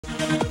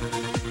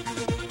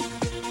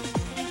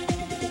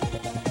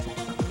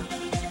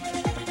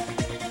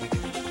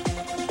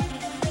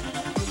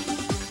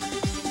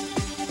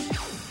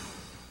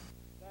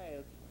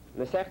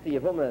Man sagt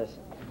die Wummes,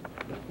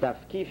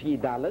 darf Kifi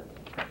Dalet.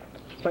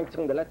 Es fängt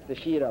sich der letzte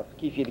Schier auf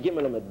Kifi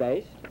Gimmel mit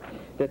Beis.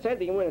 Der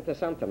zeigt die immer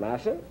interessante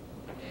Maße.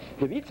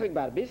 Der Witzrig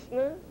bar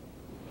Bisne,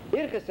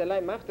 Irches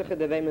allein machtige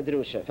de Weme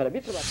Drusche. Für der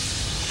Witzrig bar...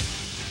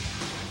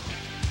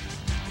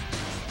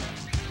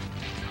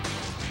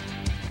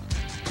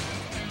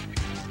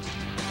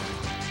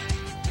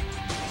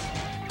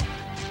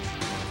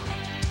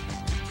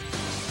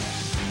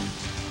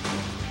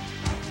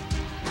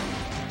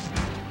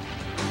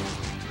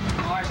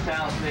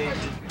 Morristown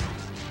station.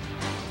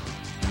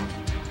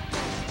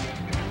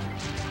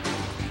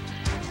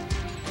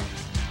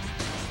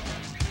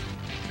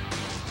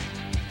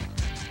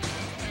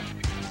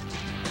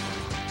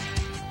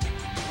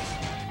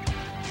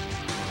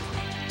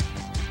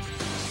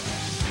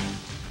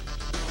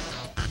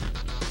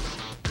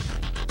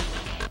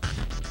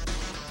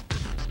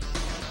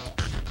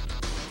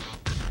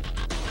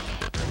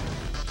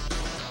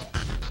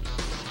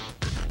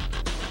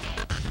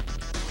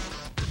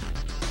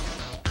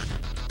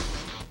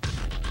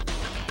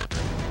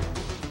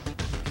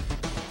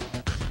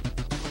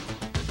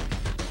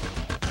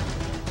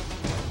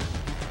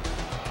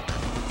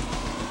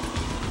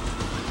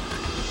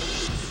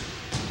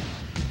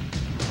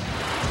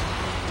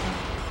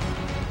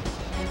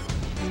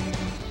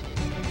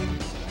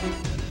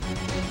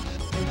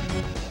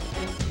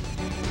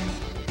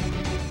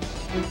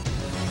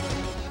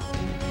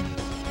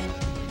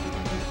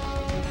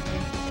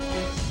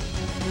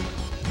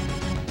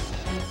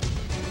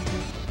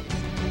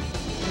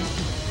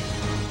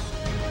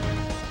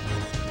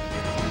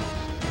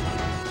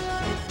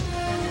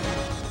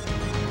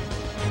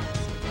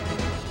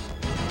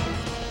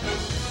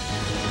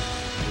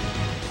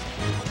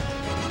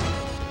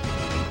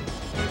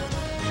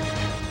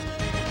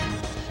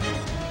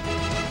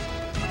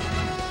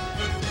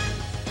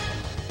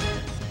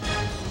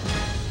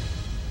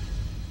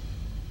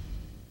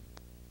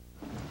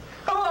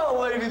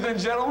 Ladies and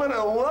gentlemen,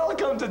 and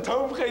welcome to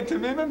Tomchei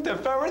Tmimim, the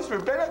Ferris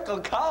Rabbinical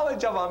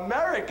College of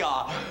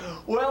America.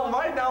 Well,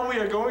 right now we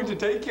are going to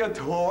take you a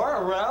tour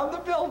around the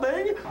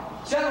building.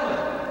 Gentlemen,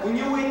 when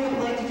you wake up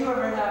late, did you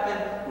ever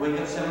happen? Wake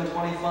up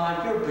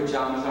 7:25, your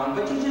pajamas on,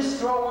 but you just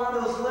throw on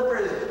those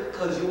slippers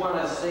because you want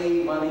to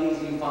save an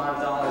easy $5.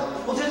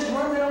 Well, just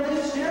run down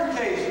this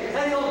staircase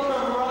and you'll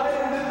come right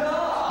in the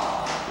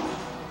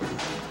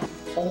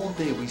door. All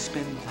day we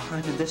spend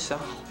time in this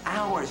cell,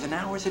 hours and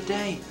hours a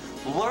day.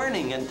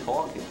 Learning and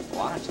talking,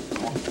 lots of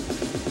talking.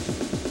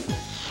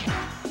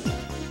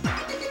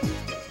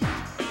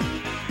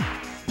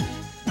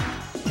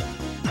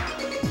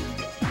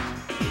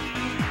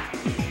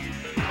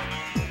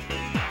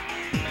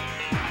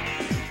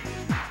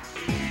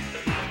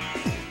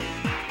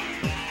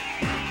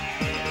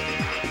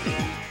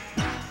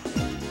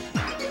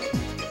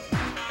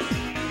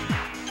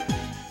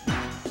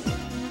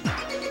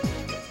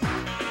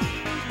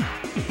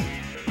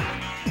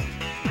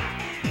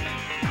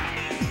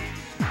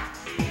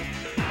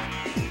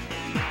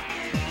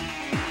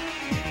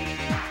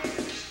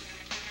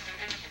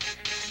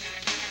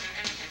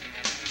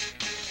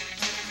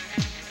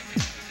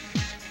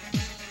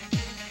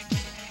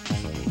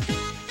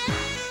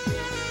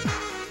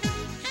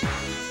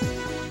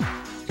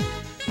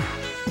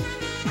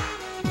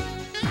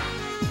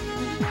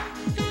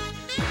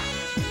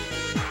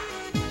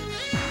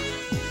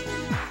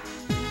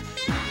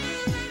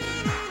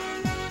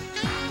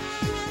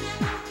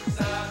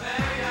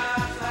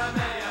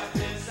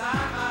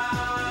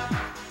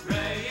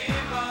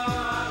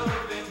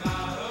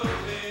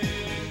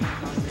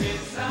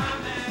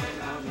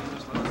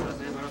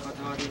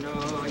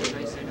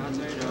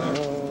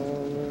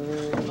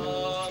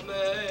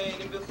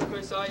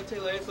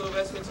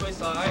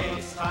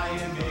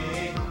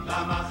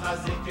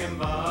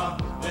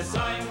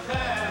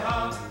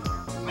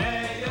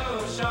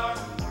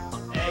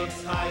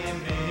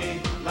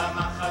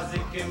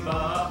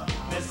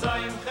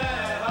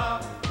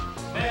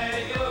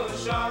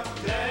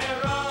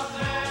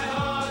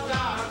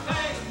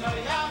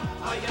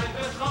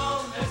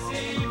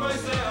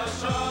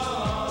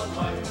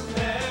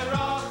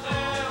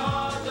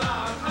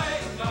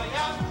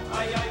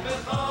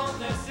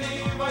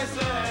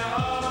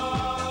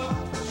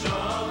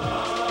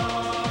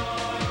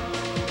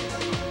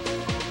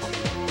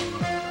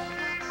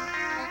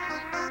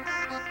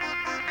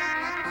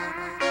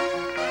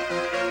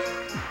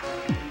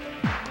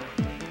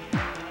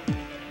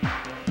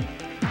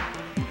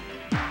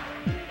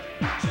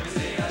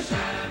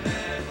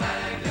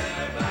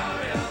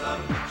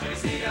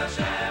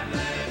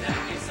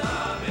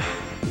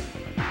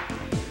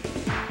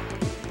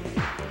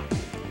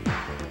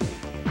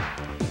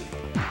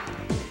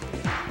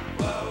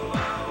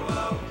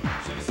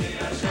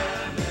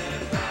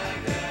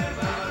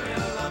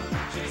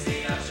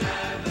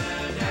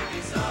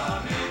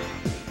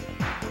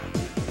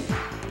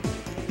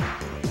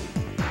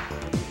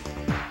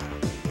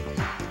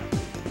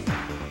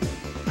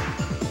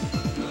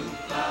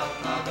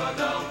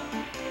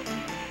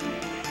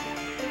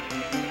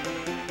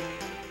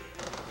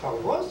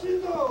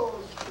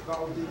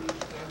 Dose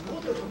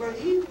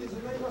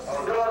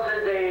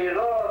de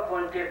Rohr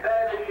von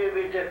Teperische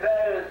wie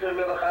Teperis zu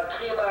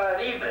Milchatchila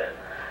Riebe,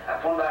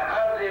 von der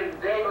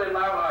Hasim Dele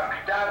Mama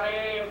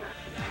Ktanim.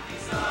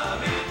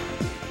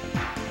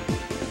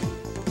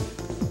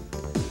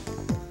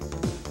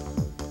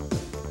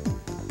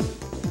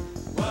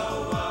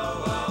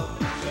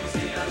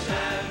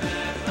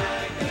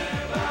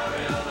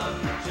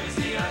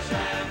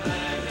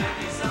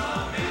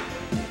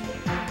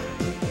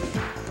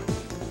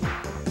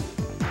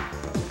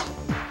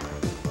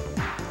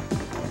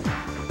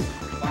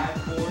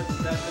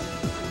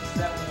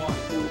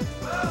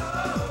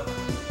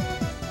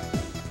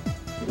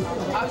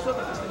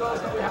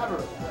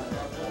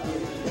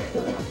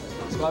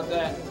 But you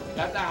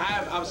have to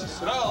have Avos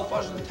Yisrael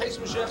first and taste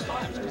Mashiach's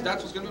times, because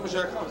that's what's going to be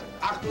Mashiach comes.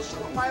 Achtung,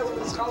 Shalom Ma'ila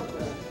with Schal.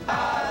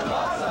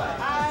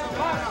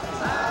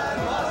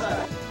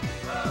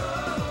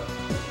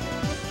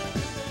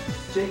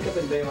 Jacob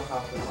and Bema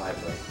Hoffman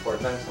Library for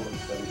events someone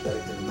studies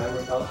dedicated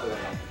memory health.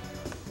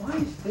 Why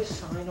is this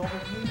sign over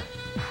here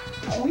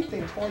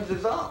pointing towards the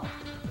Zal?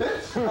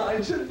 This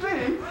sign should be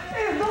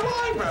in the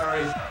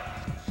library.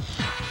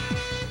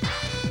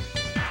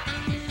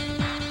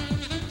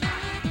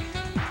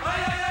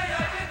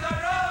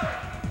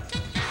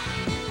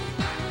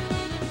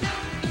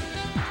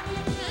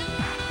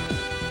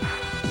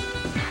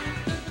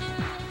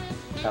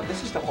 Now,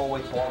 this is the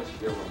hallway to all the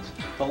shir rooms.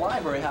 The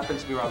library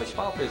happens to be Rabbi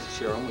Schwalper's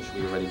shir room, which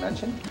we already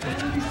mentioned. If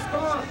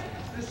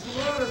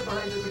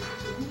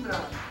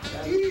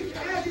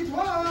as it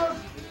was,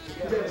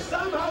 they're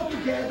somehow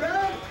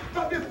together,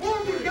 but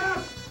before we got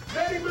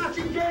very much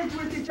engaged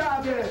with each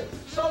other,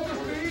 so to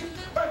speak,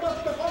 by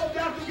most of all,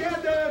 they're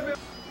together.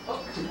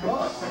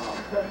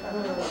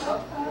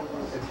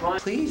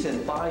 Please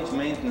advise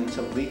maintenance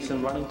of leaks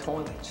and running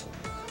toilets.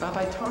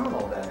 Rabbi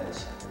Tarnow, that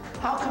is.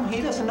 How come he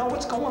doesn't know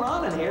what's going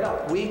on in here?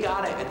 We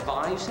gotta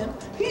advise him?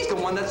 He's the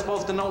one that's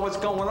supposed to know what's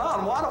going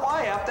on. Why do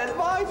I have to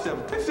advise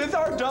him? This is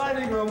our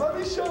dining room. Let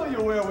me show you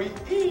where we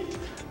eat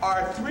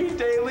our 3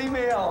 daily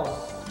meals.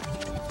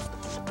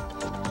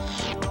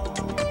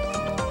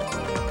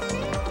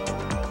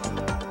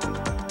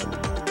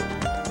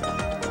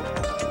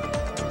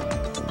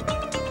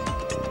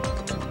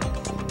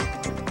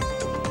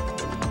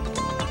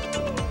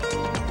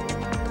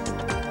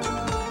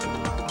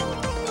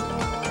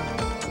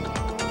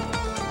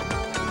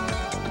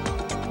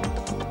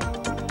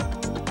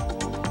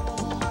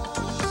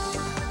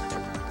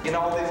 You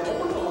know, there's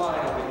always a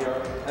line over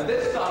here, and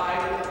this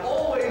side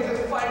always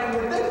is fighting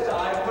with this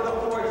side for the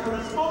forks and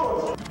the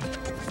spoons.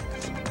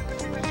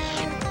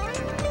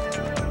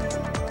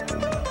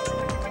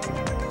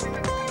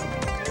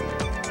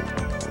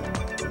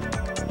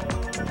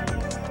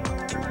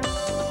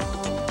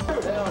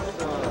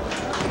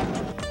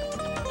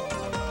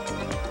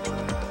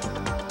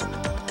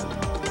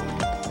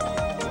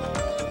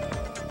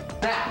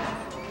 Now,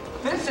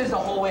 this is the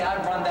hallway I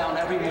run down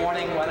every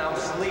morning when I'm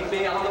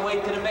sleepy on the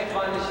way to the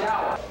mikvah in the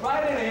shower.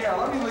 Right in here.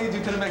 Let me lead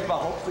you to the mikvah.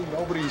 Hopefully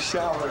nobody's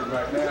showering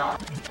right now.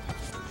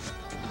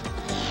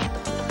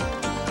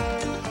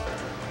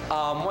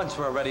 Once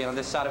we're already on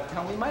this side of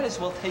town, we might as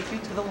well take you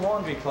to the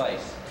laundry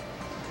place.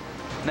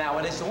 Now,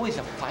 it is always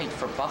a fight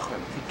for Bachram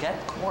to get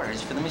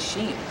quarters for the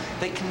machine.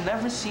 They can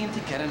never seem to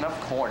get enough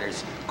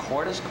quarters.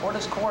 Quarters,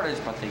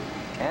 but they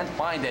can't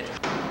find it.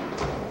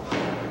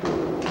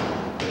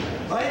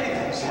 Ladies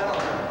and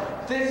gentlemen,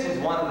 this is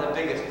one of the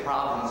biggest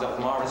problems of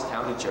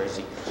Morristown, New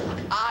Jersey.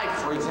 I,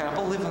 for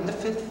example, live on the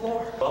 5th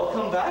floor.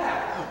 Welcome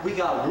back. We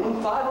got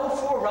room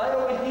 504 right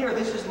over here.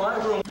 This is my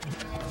room.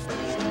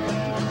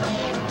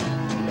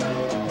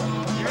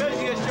 You ready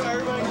to show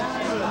everybody?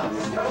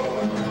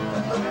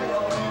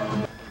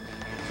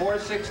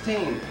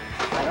 416.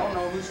 I don't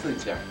know who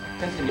sleeps there.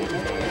 Continue.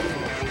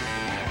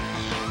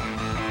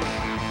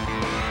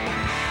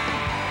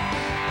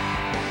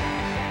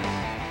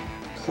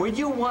 Were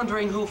you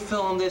wondering who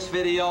filmed this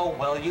video?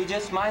 Well, you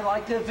just might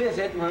like to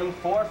visit room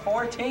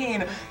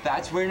 414.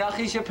 That's where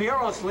Nachi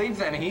Shapiro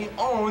sleeps, and he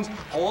owns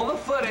all the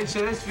footage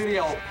of this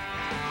video.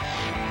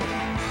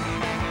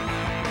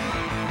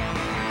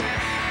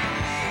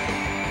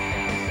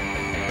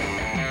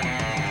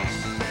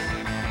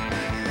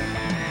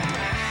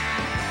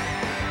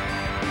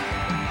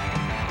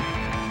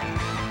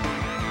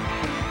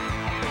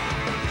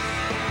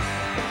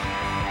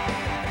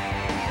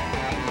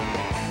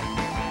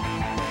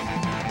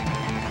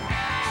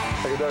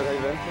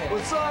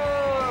 What's up?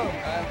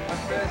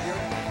 I'm bad here.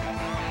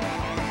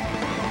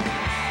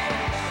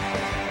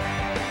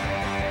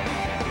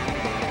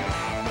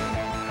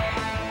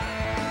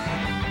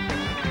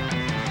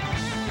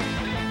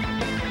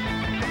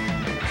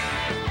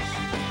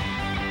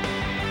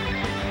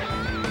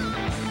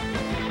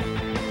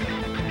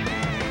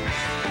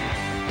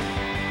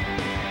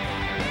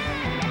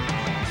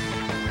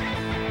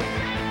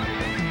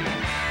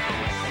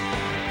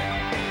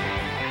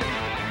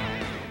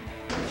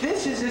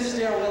 This is a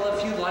stairwell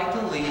if you'd like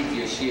to leave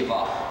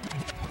Yeshiva.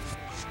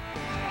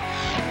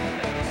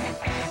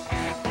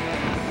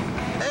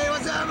 Hey,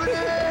 what's happening?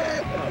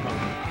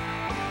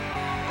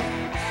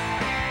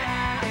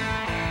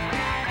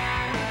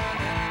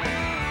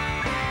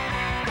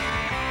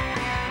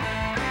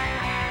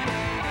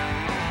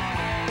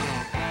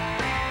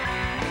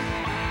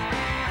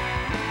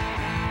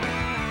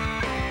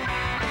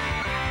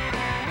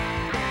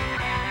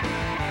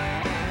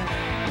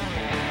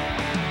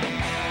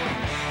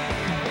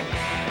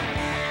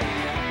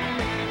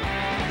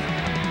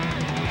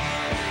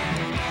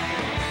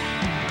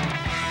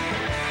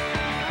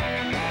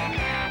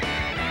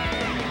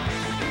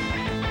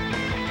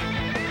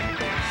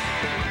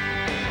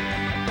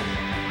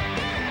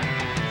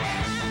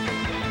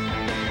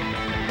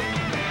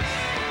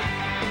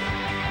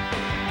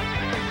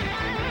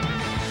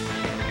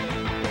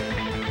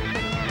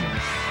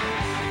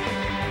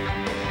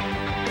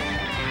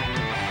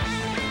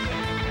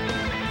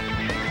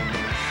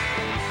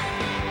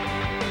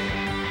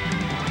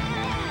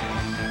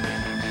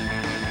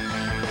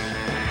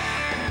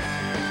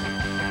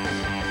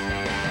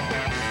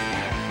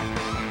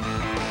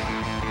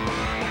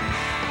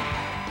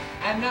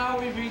 And now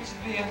we've reached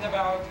the end of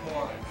our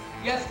tour.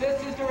 Yes,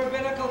 this is the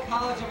Rabbinical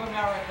College of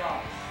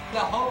America, the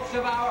hopes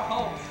of our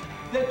hopes,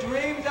 the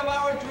dreams of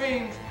our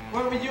dreams,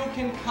 where you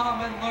can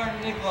come and learn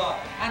Nigla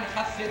and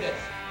Hasidus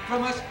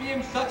from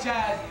Mashpiyim such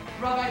as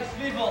Rabbi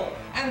Zwiebel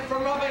and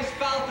from Rabbi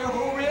Spalter,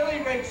 who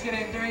really rakes it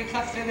in during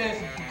Hasidus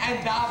and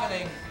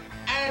davening,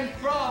 and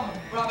from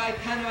Rabbi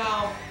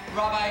Tenenbaum,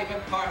 Rabbi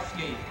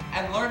Bekarsky,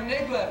 and learn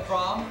Nigla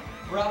from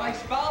Rabbi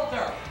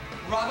Spalter,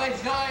 Rabbi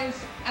Zines,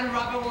 and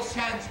Rabbi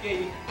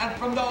Wolshansky, and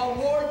from the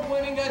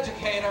award-winning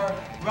educator,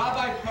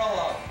 Rabbi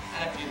Perla.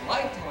 And if you'd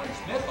like to learn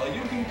Smicha,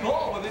 you can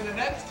call within the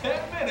next 10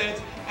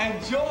 minutes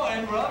and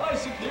join Rabbi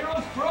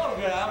Shapiro's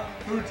program,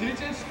 who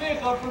teaches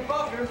Smicha for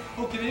Bachrim,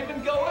 who can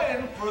even go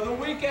in for the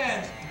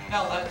weekends.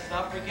 Now let's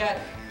not forget,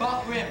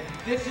 Bachrim,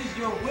 this is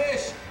your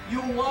wish.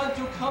 You want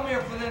to come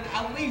here for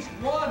at least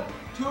 1,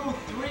 2,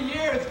 3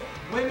 years.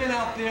 Women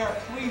out there,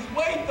 please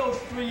wait those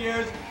 3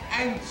 years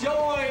and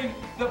join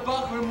the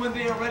Bachrim when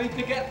they are ready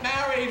to get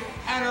married.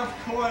 And of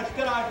course,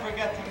 did I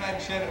forget to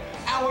mention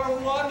our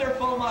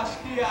wonderful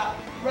Mashkiach,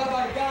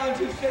 Rabbi Gans,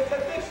 who sits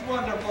at this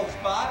wonderful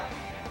spot.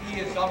 He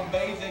is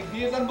amazing.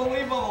 He is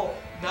unbelievable.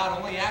 Not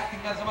only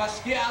acting as a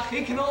Mashkiach,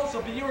 he can also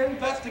be your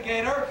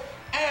investigator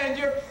and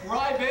your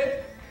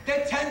private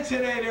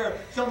detentionator.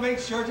 So make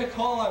sure to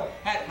call him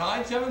at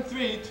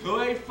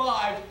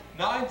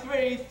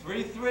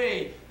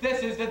 973-285-9333.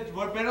 This is the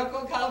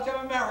Rabbinical College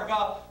of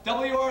America,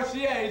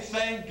 WRCA,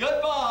 saying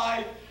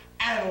goodbye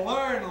and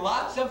learn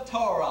lots of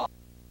Torah.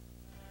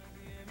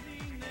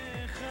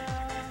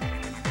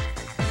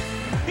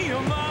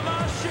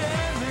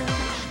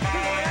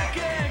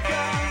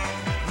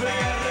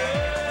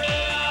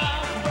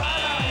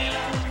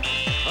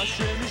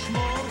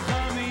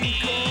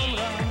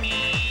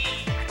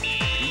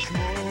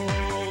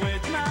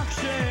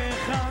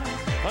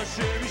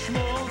 השם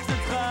ישמור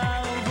צאתך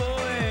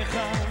ובואך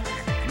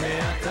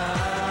מעתה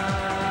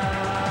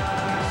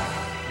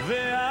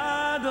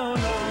ועד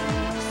עולם.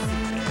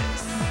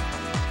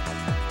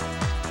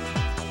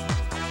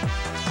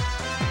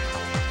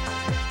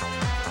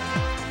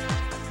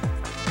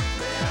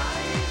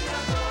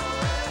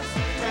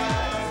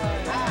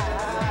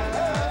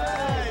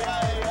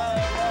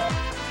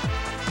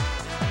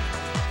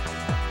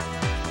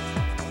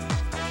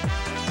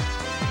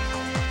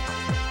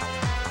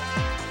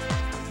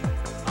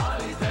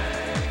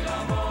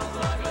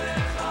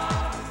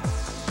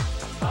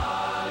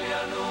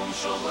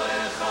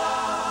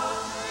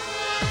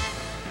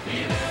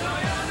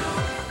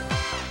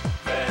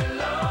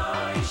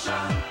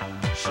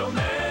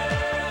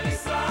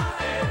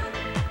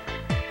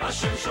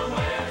 השם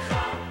שומרך,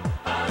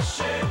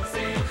 השם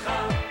צילך,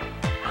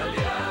 על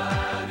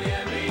יד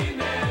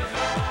ימינך.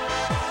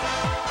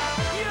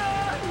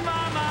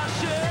 יומם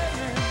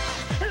השמש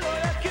לא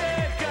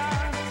יככה,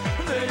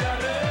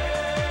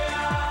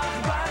 וירח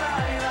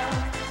בלילה.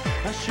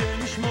 השם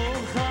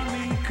ישמורך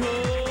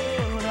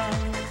מכל רע,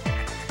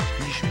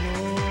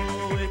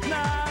 ישמור את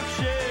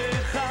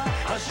נפשך.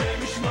 השם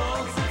ישמור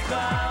צאתך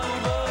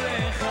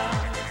ובואך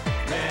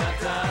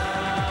מעתה.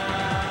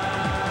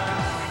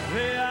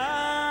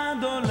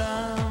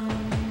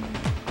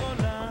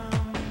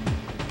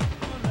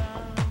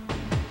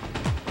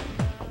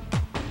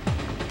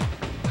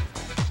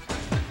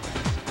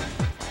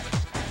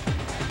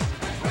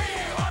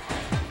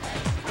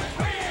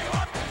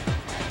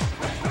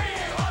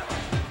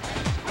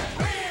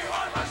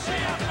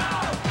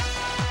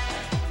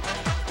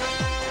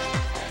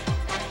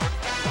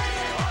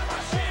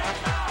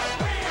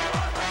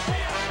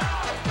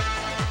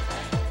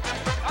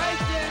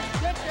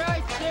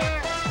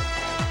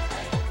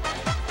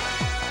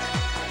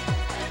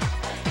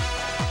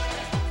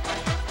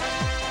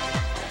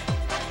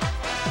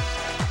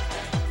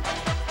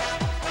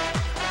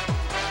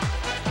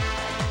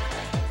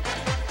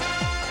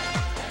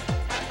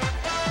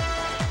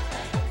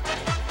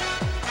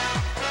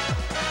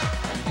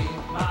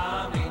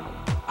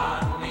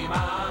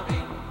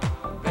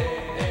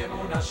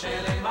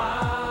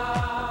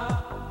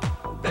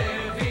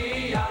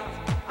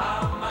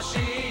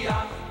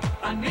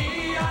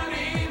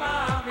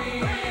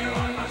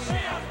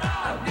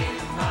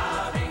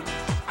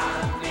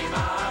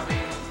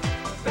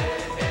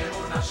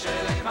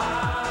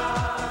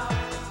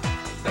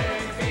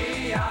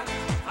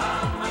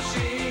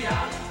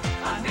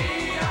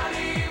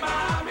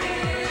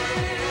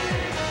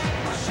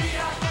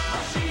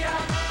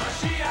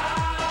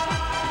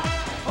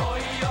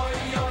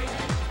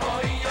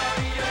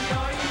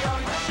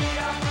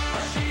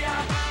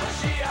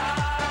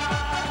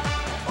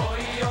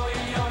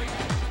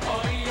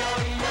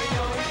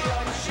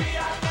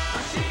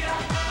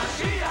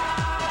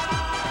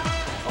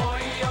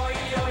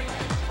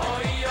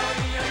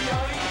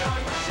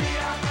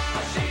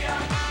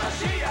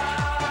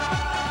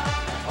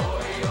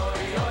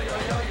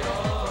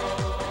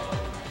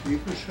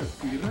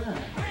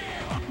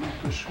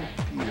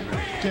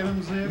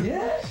 Kennen Sie?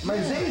 Yes.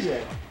 Mas seja,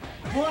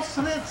 was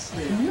redest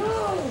du? Ja.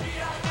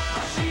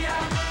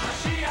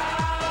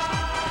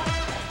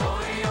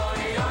 Oi,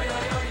 oi, oi,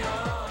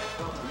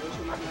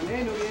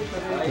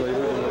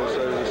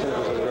 oi.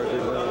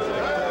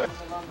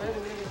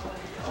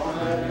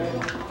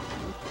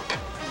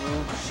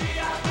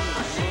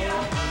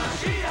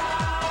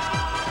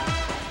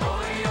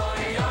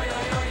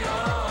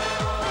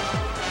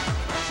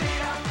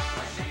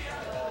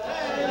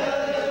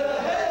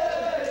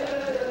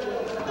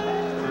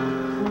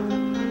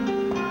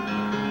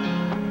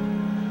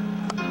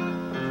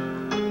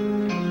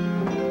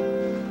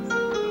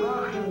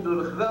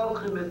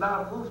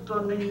 nachruft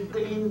und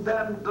in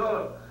dem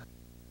dort.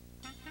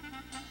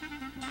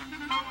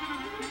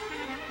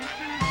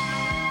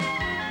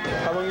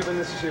 How long have you been in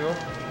this yeshiva?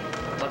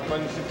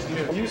 Like 16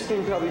 years. You've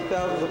seen probably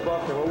thousands of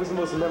bachrim. What was the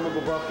most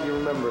memorable bachrim you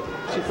remember?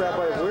 Chief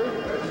Rabbi of where?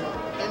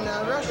 In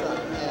Russia,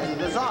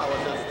 and Lazar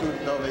was a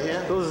student over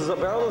here.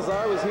 Baral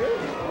Lazar was here?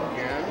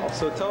 Yeah.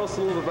 So tell us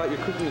a little bit about your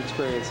cooking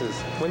experiences.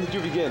 When did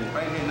you begin?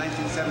 Right here in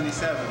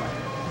 1977.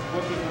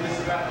 Working for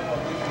Mr. Rabbinical,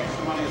 making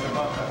extra money as a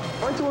bacher.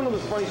 Why don't you one of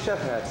those funny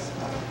chef hats?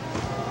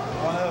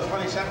 One of those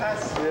funny chef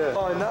hats? Yeah.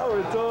 Oh, now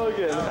we're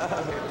talking.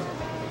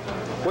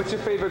 What's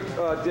your favorite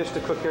dish to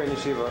cook here in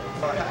yeshiva? It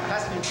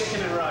has to be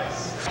chicken and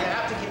rice. You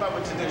have to keep up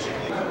with tradition.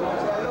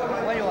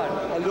 What do you want?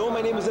 Hello,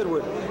 my name is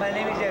Edward. My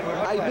name is Edward.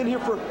 I've been here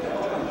for...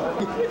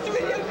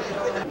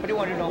 What do you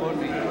want to know about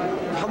me?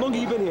 How long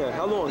have you been here?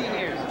 How long? 15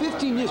 years.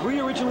 15 years. Where are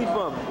you originally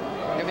from?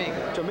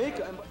 Jamaica.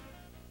 Jamaica?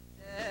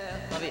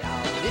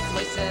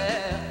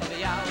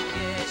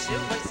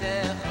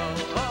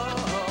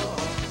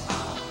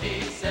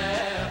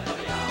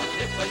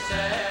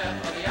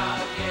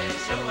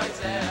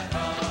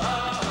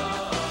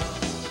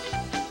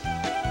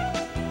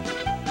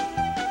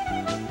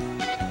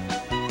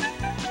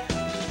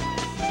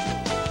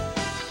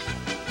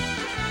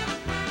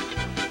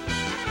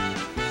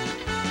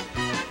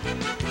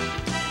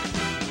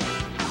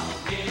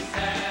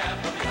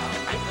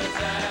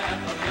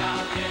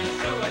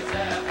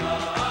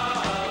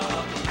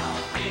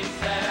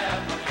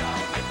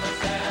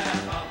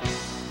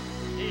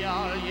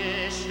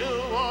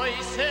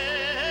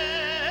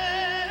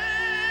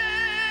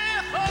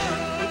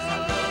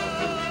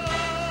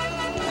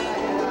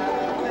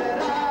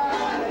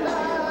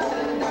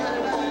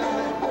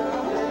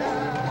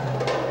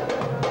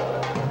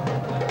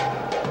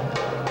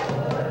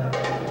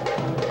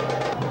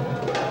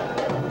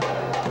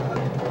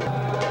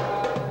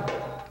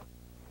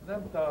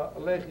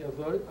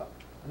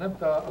 Nehmt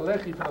da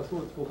Alechi von Asur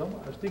zu voegen,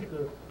 een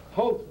stukje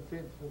hout van 10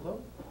 zu voegen,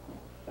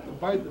 van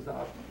beide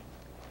zaken.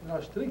 En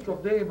als strikt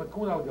op de met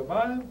koen al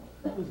gebaien,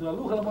 dus we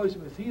luchen al mooie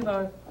met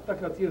Sinai, dat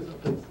gaat hier zijn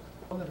feest.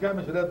 En het gaat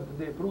met je redden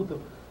van de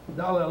broeten,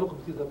 die alle luchen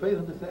precies op feest,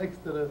 dat is een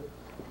extra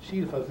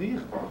schier van zich.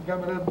 En gaan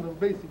we redden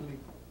basically.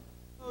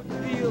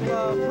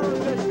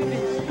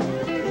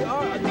 The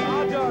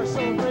Adar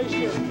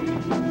celebration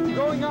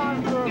going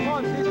on for a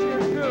month this year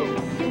too.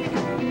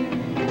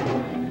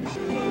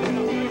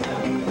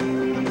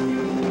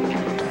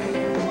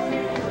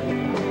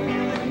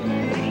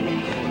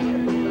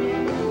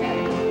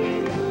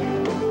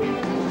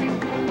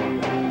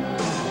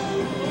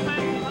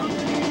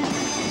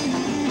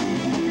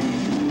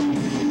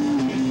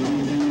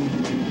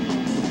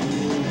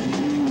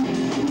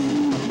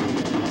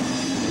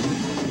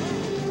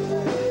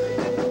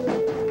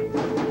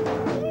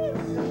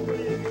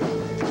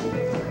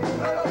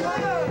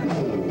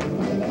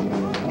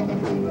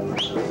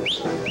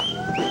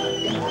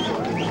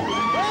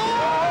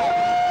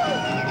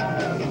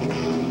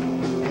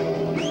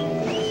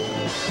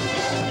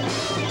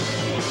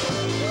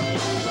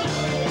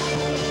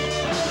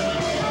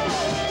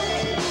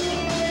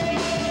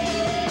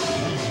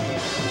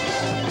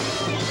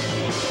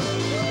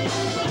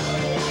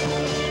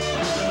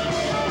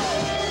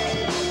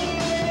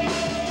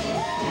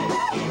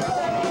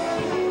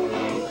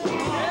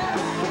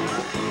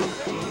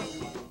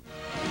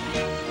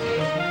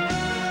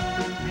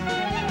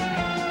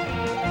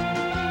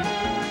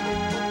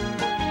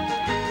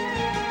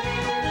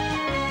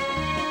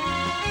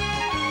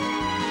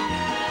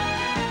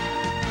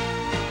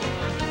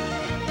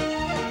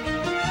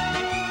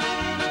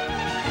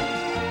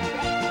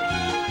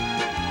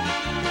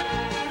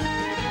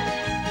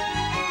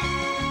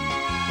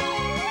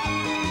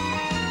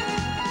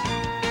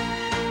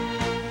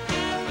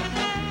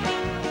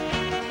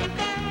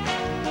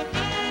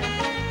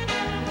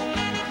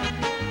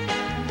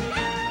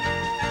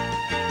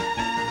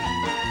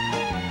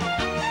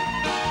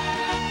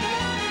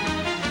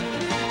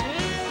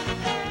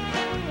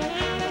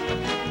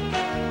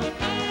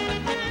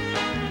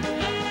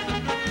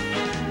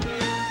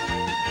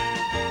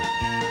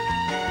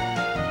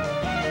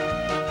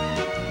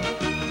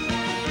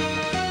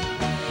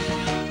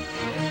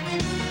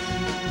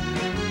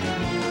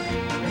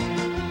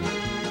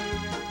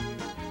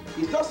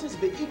 Das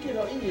ist bei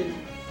Iker Indien,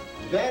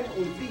 wenn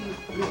und wie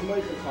mit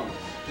Meuchel kommen.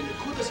 In der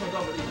Kudas von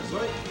Dover ist es so,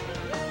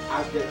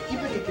 als der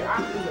übrige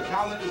Acht in der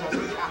Kalle ist, als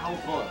die halb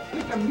voll.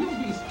 With the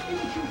movies,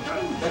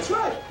 that's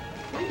right.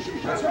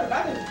 That's right,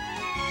 that is.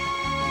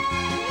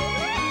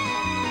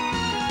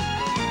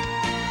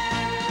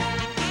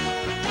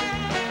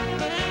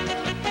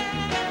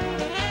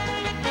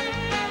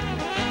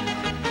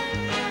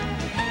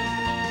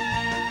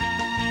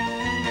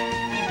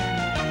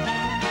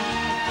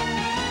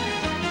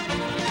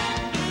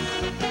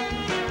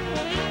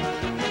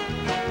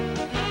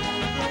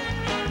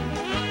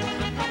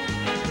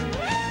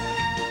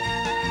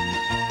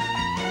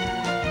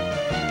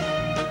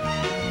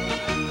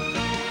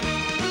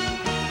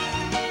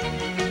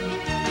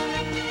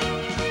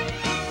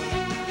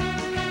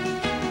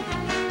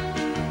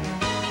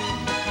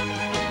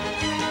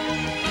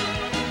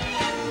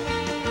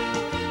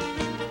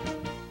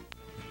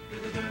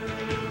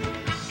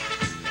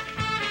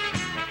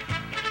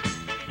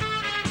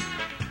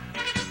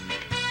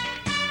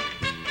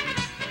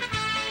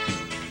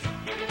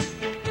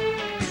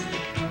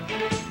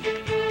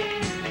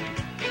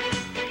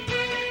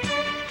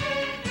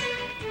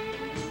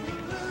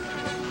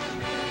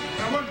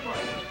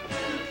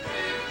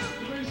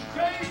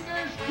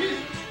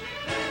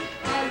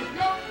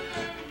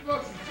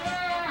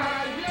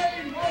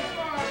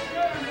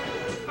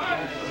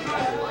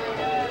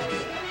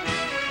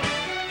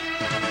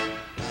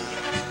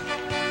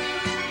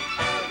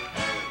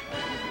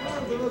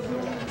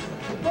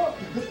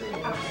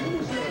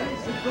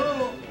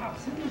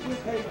 chassidische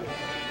paper.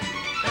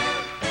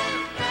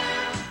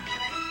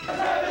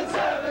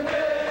 7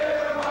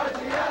 year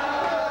marching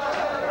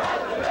out,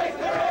 right to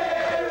victory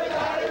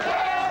without a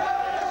doubt.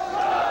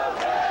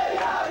 Okay,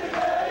 I'll be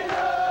ready.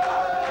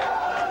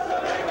 So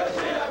big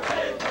machine of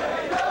faith,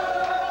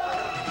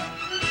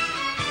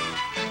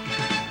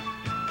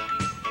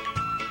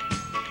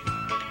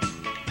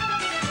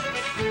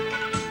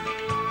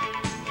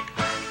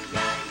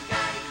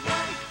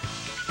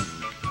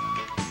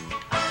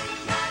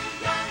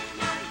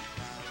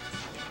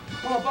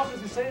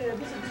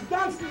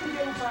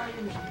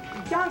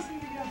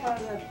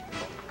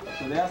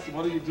 So they asked him,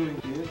 what are you doing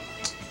here?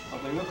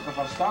 But they look at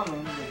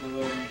verstanden that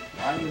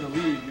I'm going to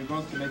leave, you're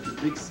going to make a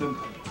big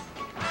simcha.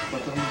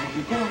 But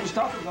we couldn't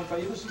understand that for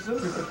Yiddish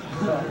simcha.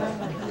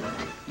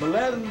 We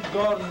lernen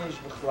gar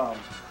nicht beglaubt.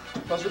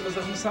 Was wir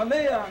sagen,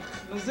 Sameach,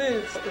 man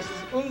sieht, das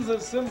ist unser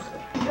Simcha.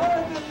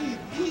 Jeder Lied,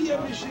 ihr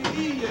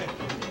Mischirie,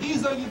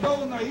 dieser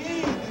Gidona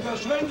Yid, dieser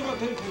Schwendere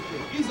Tefute,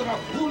 dieser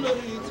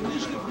Fulerit,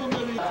 nicht die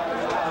Fulerit.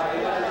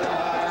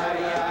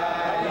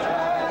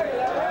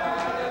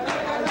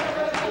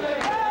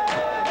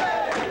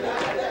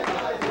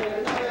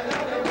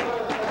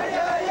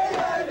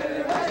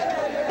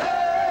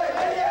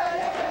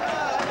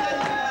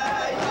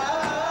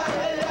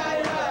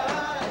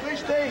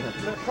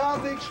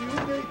 Chazik,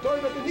 Shiude,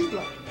 Toiva,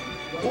 Benigla.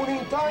 Und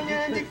in Tanja,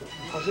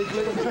 also ich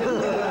lege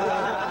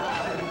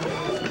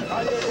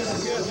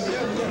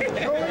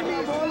Toiva,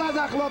 Bola,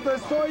 Dachlot,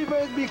 Toiva,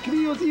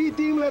 Bikrius,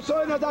 Itim,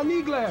 Letoina,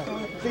 Danigle.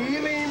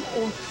 Teilim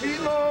und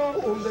Philo,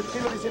 um das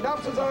Philo, die sind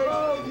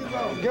abzusehen.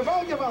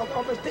 Gewalt,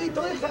 aber es steht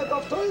Teuchheit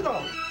auf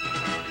Teura.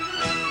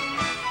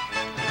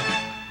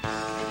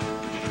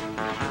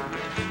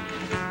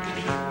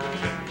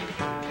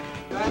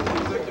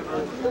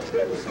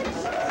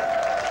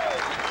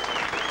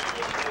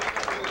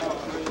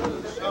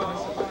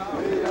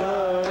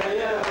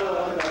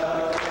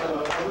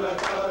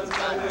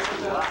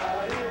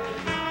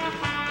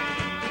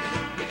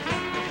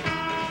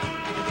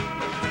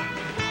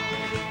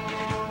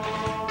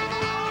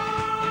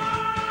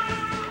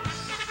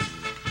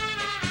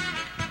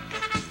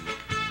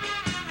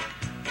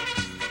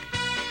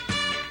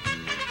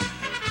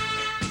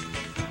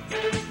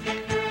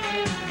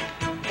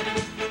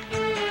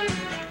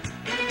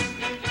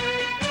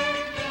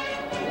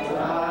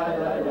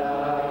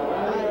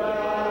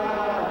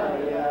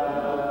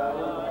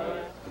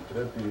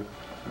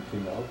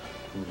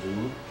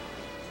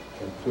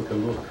 Took a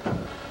look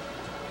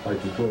by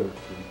the door to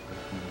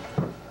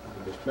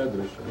the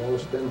medrash, and I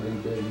was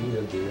standing there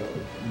near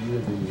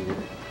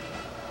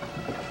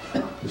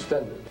the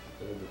standard.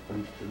 The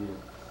priest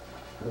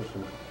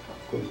person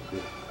goes to,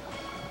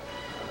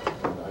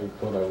 and I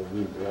thought I would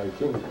leave the right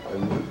thing. I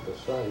moved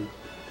aside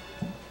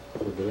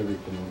so the Rebbe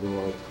can go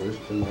out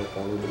first and I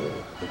followed the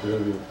Rebbe. But the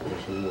Rebbe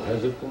was a little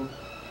hesitant,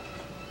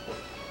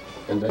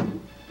 and then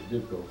he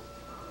did go.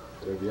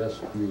 The Rebbe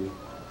asked me,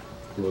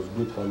 it was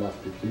good for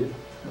Maftikir.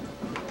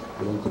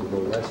 I wanted to go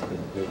west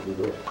and close the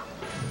door.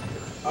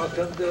 Hat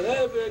der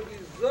Rebbe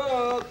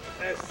gesagt,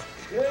 es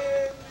kann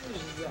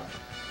nicht sein.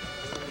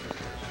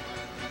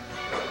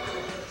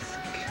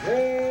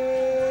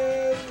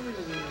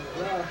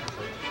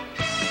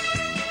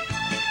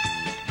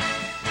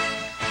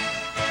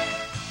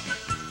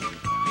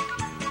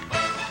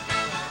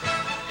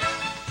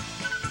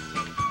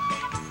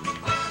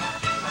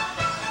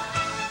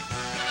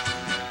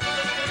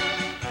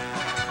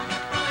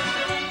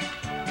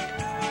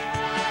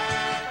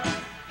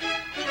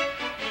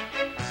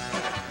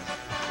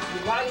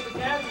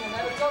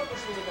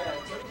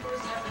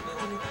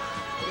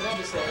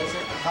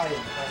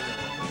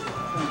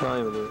 Es kann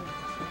nicht sein.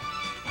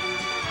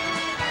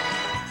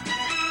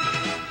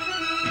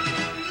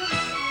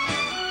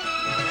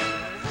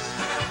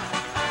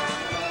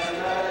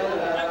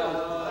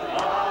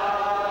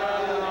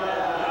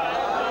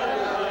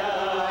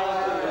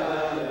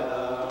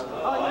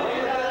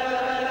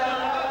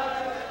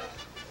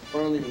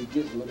 Finally, he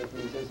gives him whatever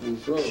he says to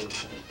his soul.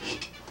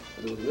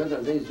 But it was not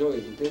on his soul,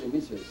 in Tere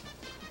Mitzvahs.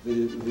 The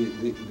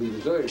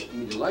Zohar,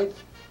 with the light,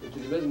 to the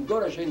Vedem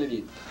Gora Shein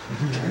Elid.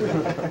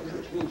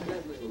 Which means,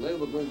 the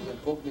label going to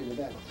poke me in the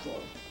back.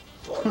 Fall.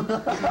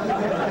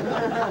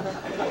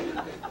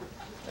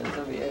 And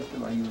somebody asked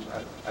him, are you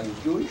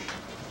Jewish?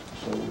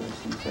 So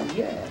he said,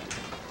 yeah.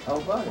 How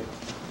about it?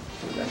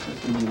 So that's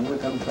just when you want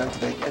to come back to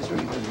that answer,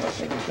 he says, well,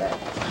 take us back.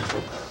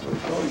 So he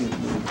told you, he's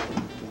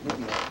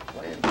looking at the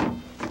plan.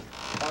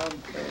 Palm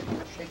plan,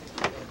 shake his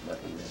hand,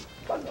 nothing there.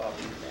 Bug off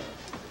his man.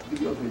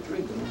 Give you over a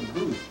drink and a little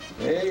booze.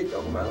 Hey,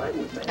 talking my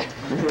language, man. I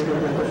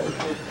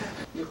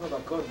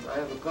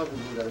have a cousin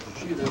who's at a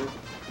yeshiva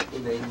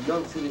in a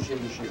non-Finnish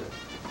yeshiva.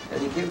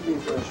 And he came to me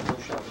for a Shmo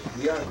Shabbos.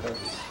 We are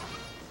cousins.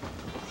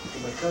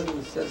 And my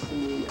cousin says to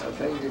me, I'm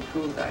telling you the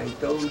truth, I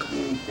don't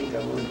really think I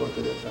want to go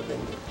to the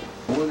Rabbinical.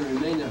 I want to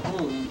remain at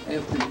home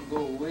after you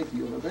go away to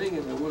your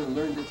Rabbinical. I want to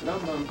learn this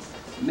Rambam.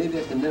 Maybe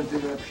I can then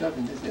figure out Pshat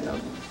in this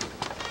Rambam.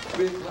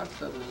 3 o'clock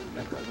suddenly,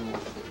 my cousin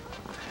walks in.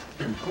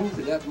 And comes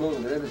to that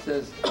moment, the Rebbe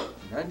says,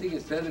 I think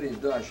it's Saturday is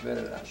do a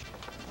schwerer Rashi.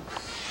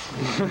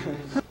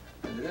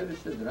 the Rebbe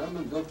said, the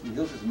Rambam don't from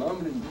Hilchas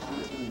Mamrin, this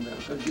and that,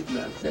 because get me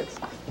upset.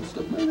 What's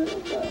the matter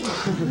with that?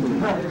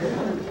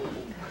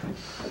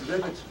 The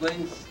Rebbe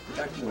explains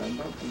back to the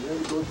Rambam, and the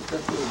Rebbe goes to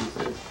Tefillah and he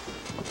says,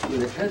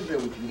 with the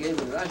Hezbollah which we gave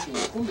in Rashi and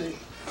Chumash,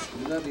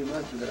 will not be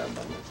much to the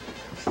Rambam.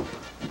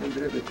 And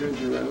the Rebbe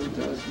turns around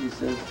to us and he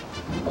says,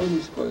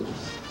 only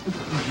spoilers.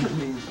 It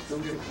means,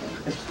 don't get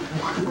excited.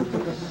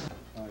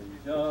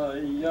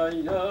 Ay,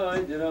 ay,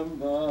 ay, the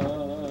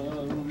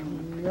Rambam.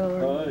 Ay, ay,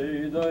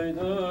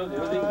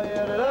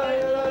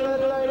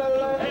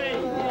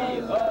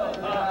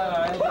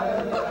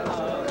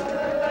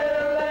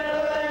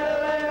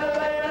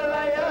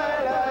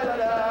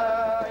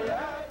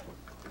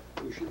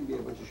 we shouldn't be a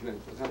bunch of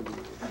schwänze. Happy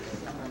birthday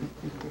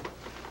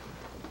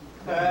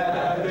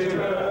to you.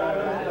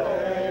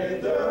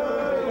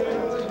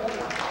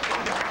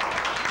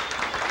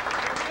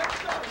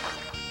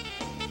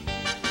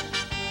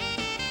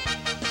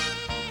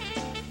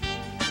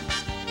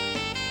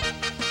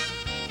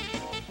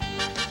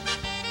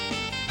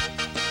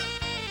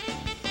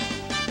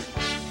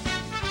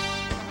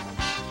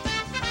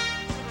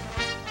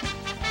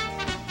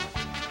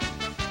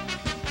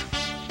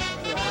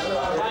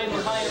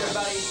 Hi,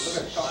 everybody.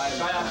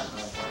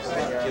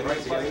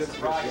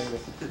 Surprise.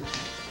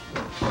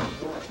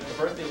 The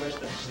birthday wish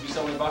that should be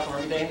so many bucks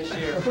every day this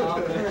year.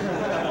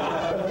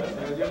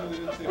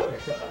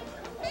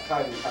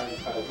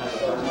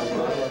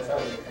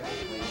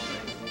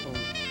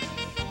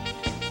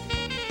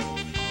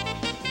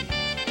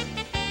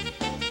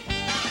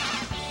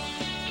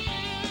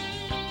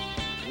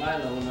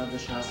 Lila, when the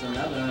Shasa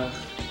Melech,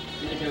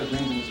 he was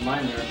named in his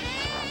mind there.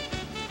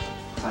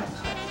 Hi.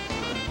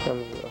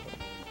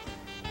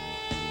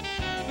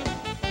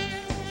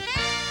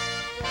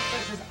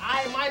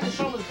 My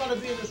neshama is going to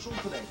be in the shul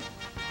today.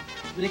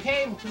 When it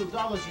came to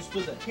dollars, you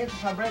stood there. Came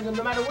to Brandon,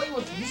 no matter where you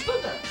went to, you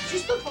stood there. You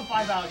stood for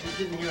 5 hours, you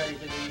didn't hear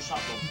anything, and you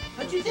shuffled.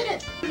 But you did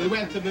it. We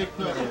went to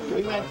Mikvah,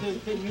 we went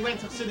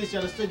to Chassidus, you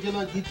understood, you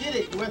did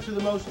it, you went through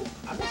the motions.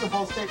 I make a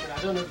bold statement,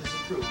 I don't know if this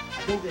is true.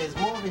 I think there's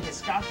more of a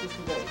hiskashus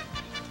today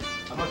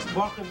amongst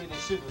Bachim and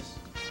Yeshivas.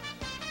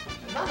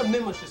 Not a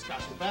mimish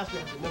discussion. Fast we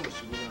have the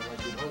mimish,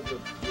 like you hold your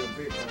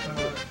beer.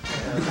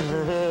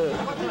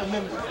 What kind of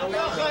mimish?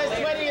 Yocha is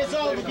 20 years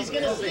old. He's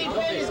gonna sleep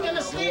in. He's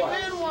gonna sleep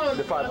in one.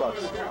 The $5.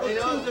 You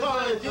know, he's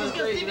gonna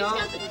sleep. He's got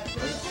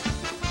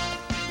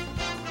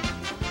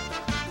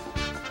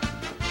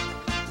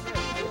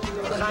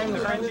Chaim, the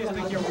Frenchies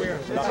think you're weird.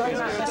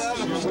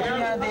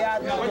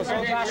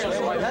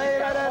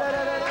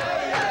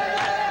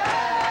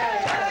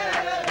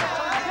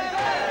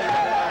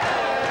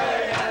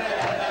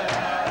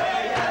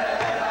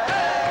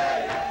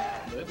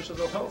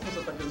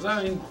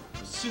 Sein,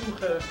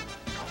 Simche,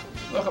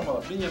 noch einmal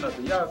ein Binyan at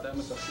der Yad, der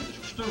muss auch Siddisch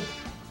Stub,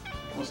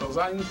 muss auch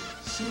sein,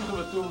 Simche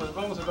betul, und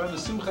wollen sie deine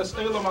Simche es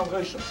Elam am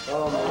Reisha.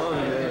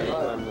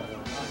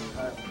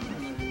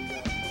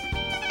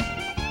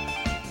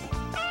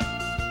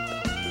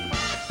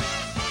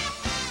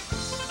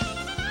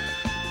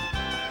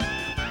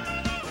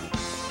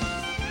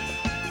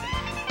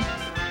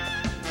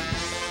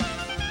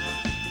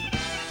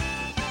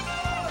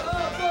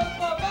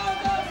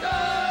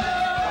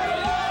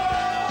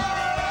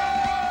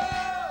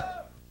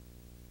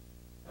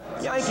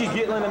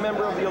 Gitlin, a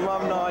member of the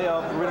alumni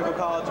of Rabbinical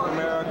College of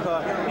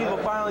America. He will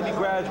finally be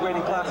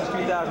graduating class of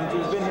 2002.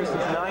 He's been here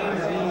since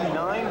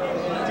 99,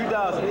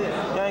 2000.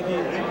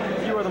 Yankee,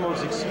 you are the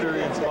most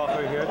experienced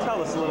author here.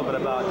 Tell us a little bit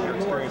about your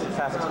experience,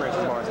 past experience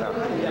in Morristown.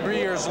 3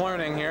 years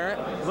learning here.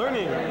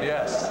 Learning?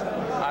 Yes.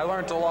 I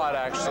learned a lot,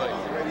 actually.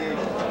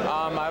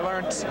 I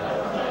learned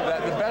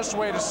that the best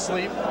way to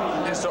sleep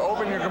is to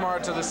open your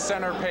Gemara to the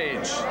center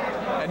page.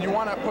 And you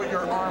want to put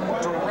your arm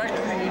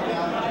directly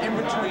in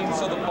between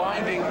so the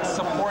binding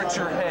supports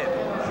your head.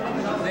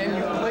 Then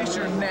you place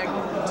your neck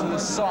to the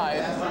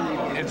side.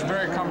 It's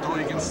very comfortable.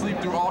 You can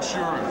sleep through all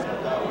shiurim.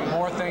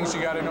 More things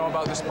you got to know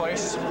about this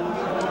place.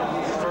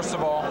 First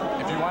of all,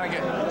 if you want to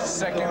get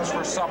seconds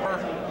for supper,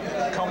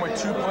 come with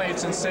 2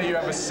 plates and say you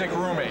have a sick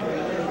roommate.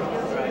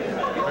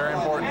 Very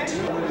important.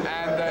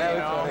 And you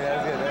know,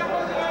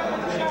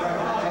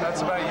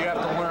 that's about it. You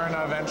have to learn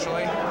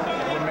eventually.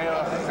 You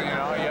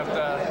know, you have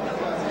to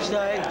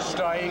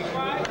steig,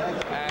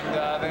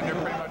 and then you're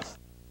pretty much.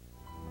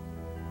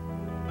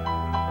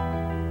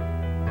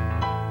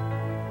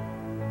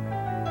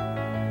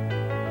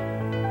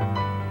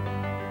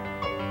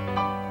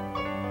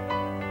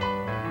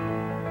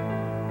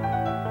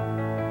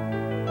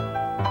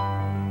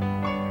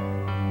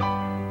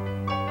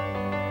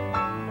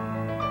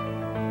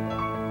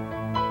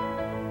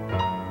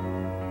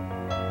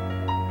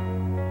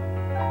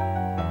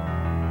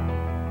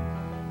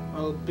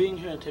 Being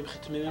here in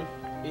Tmimim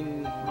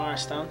in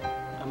Morristown,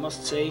 I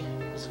must say,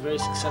 was very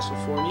successful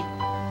for me.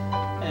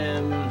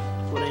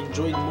 What I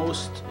enjoyed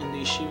most in the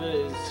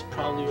yeshiva is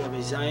probably Rabbi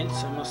Zion,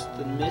 so I must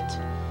admit.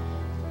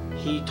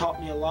 He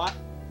taught me a lot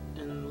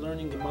in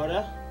learning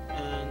Gemara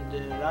and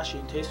Rashi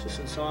and Tosfos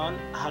and so on,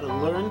 how to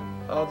learn.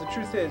 The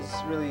truth is,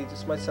 really,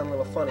 this might sound a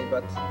little funny,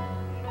 but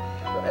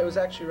it was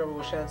actually Rabbi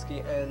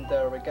Washansky and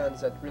Rabbi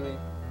Gans that really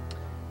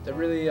that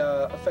really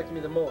affected me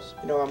the most?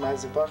 You know,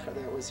 as a bacher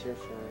that was here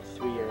for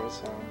 3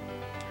 years,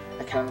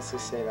 I can honestly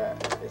say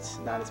that it's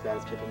not as bad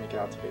as people make it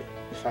out to be.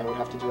 If I would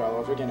have to do it all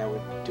over again, I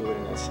would do it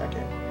in a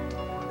second.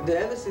 The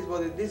emphasis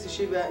was that this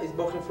yeshiva is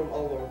bochim from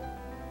all over.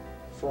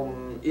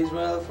 From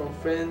Israel, from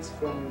France,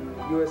 from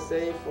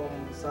USA, from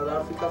South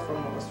Africa, from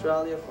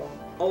Australia, from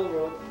all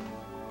over.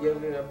 You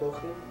have a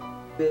bochim.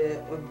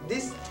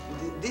 This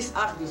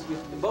achdus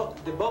with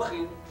the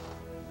bochim,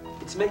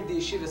 it's make the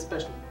yeshiva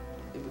special.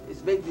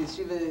 It's make the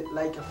yeshiva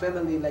like a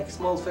family, like a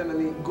small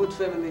family, good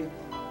family.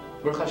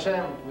 Baruch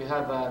Hashem, we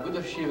have a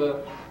good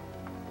yeshiva,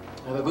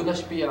 we have a good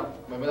mashpia,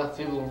 by Melach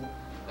Tzivul,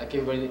 like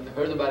everybody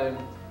heard about him.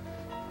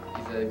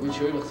 He's a good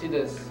shiur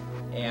Chassidus.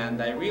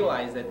 And I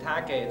realized that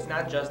Take, it's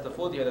not just the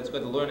food here that's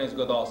good, the learning is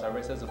good also.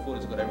 Everybody says the food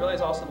is good. I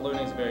realized also the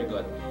learning is very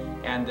good.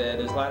 And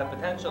there's a lot of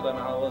potential. The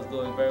Mahal is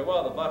doing very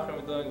well, the Bachrim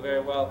is doing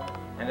very well,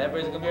 and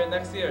everybody's going to be here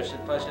next year. It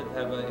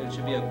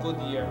should be a good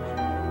year.